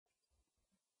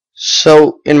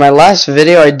So in my last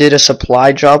video I did a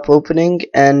supply drop opening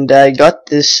and I got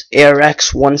this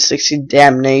ARX 160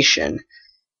 Damnation,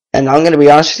 and I'm gonna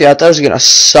be honest with you, I thought it was gonna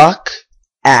suck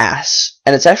ass,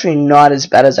 and it's actually not as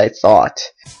bad as I thought.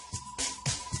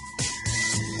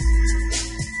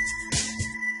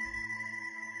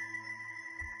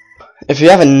 If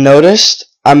you haven't noticed,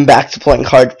 I'm back to playing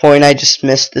Hardpoint. I just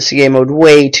missed this game mode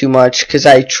way too much because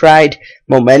I tried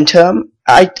Momentum.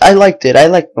 I liked it. I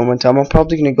liked Momentum. I'm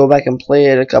probably going to go back and play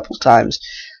it a couple times.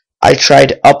 I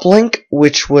tried Uplink,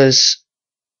 which was...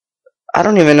 I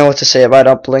don't even know what to say about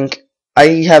Uplink.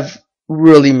 I have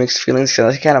really mixed feelings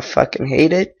because I kind of fucking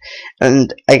hate it,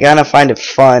 and I kind of find it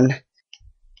fun.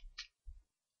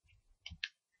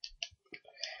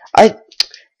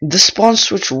 The spawns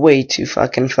switch way too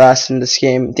fucking fast in this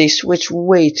game. They switch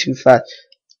way too fast.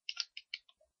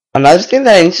 Another thing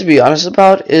that I need to be honest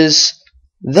about is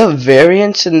the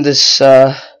variants in this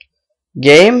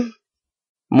game.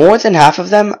 More than half of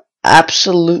them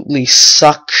absolutely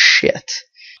suck shit.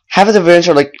 Half of the variants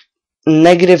are like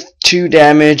 -2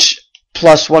 damage,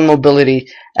 +1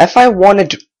 mobility. If I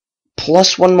wanted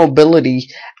 +1 mobility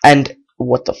and...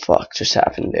 what the fuck just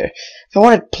happened there? If I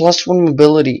wanted +1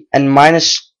 mobility and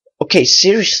okay,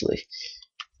 seriously,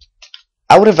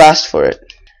 I would have asked for it.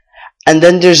 And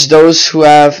then there's those who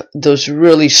have those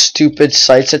really stupid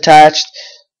sights attached,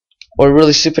 or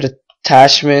really stupid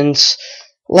attachments,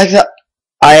 like the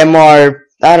IMR,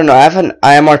 I don't know, I have an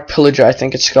IMR Pillager, I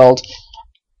think it's called,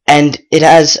 and it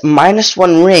has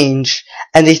 -1 range,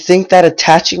 and they think that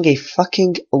attaching a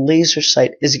fucking laser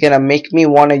sight is gonna make me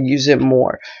want to use it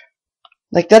more.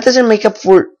 Like, that doesn't make up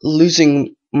for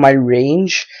losing my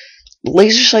range.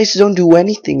 Laser sights don't do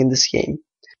anything in this game.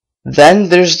 Then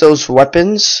there's those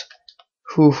weapons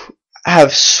who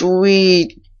have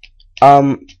sweet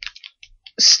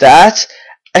stats,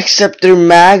 except their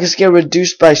mags get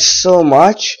reduced by so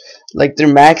much. Like,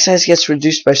 their mag size gets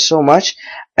reduced by so much.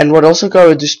 And what also got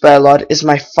reduced by a lot is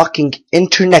my fucking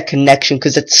internet connection,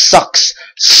 because it sucks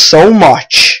so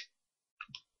much.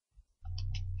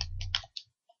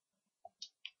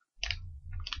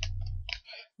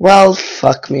 Well,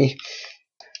 fuck me.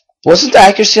 Wasn't the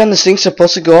accuracy on this thing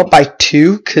supposed to go up by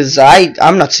 2? Cause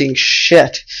I'm not seeing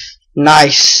shit.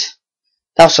 Nice.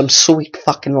 That was some sweet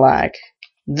fucking lag.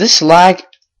 This lag,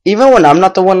 even when I'm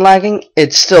not the one lagging,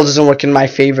 it still doesn't work in my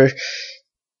favor.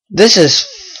 This is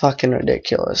fucking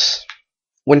ridiculous.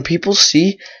 When people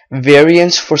see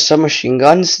variants for submachine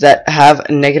guns that have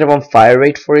a negative on fire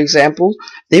rate, for example,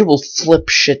 they will flip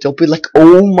shit. They'll be like,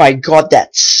 oh my god,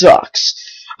 that sucks.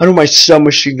 I know my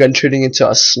submachine gun turning into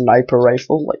a sniper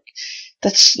rifle. Like,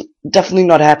 that's definitely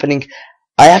not happening.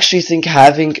 I actually think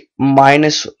having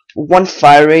 -1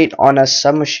 fire rate on a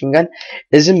submachine gun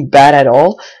isn't bad at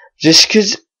all. Just because,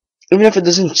 even if it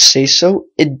doesn't say so,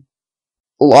 it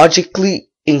logically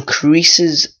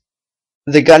increases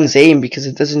the gun's aim because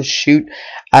it doesn't shoot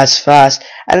as fast.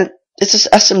 And it's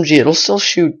an SMG. It'll still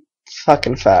shoot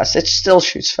fucking fast. It still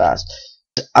shoots fast.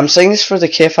 I'm saying this for the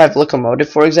K5 locomotive,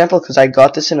 for example, because I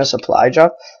got this in a supply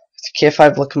drop. The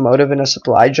K5 locomotive in a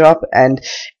supply drop, and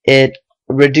it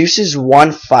reduces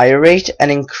 1 fire rate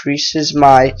and increases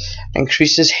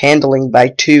handling by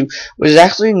 2, which is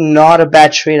actually not a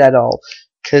bad trade at all,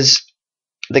 because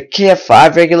the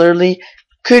KF5 regularly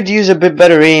could use a bit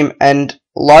better aim, and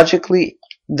logically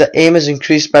the aim is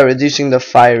increased by reducing the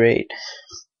fire rate.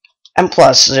 And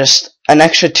plus, just an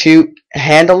extra 2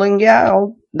 handling, yeah,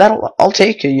 I'll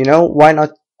take it, you know, why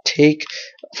not take...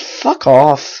 Fuck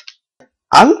off.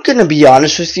 I'm gonna be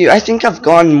honest with you, I think I've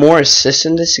gotten more assists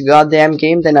in this goddamn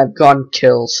game than I've gotten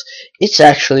kills. It's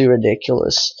actually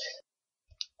ridiculous.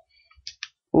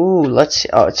 Ooh, let's see.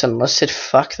 Oh, it's unlisted,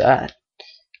 fuck that.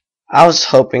 I was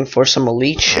hoping for some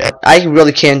elite shit. I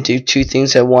really can't do 2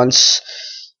 things at once,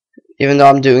 even though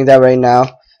I'm doing that right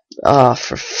now.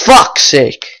 For fuck's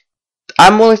sake.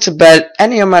 I'm willing to bet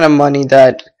any amount of money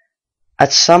that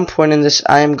at some point in this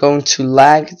I am going to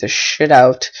lag the shit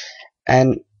out,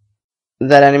 and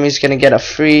that enemy's gonna get a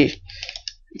free,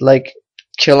 like,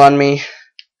 kill on me.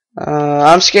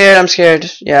 I'm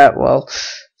scared. Yeah, well,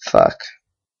 fuck.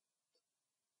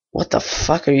 What the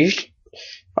fuck are you?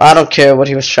 I don't care what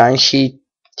he was trying. He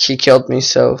killed me,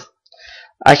 so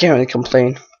I can't really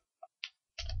complain.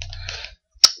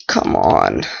 Come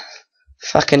on.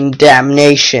 Fucking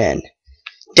damnation.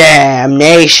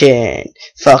 Damnation!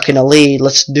 Fucking elite,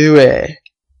 let's do it.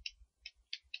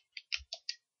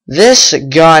 This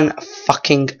gun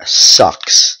fucking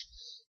sucks.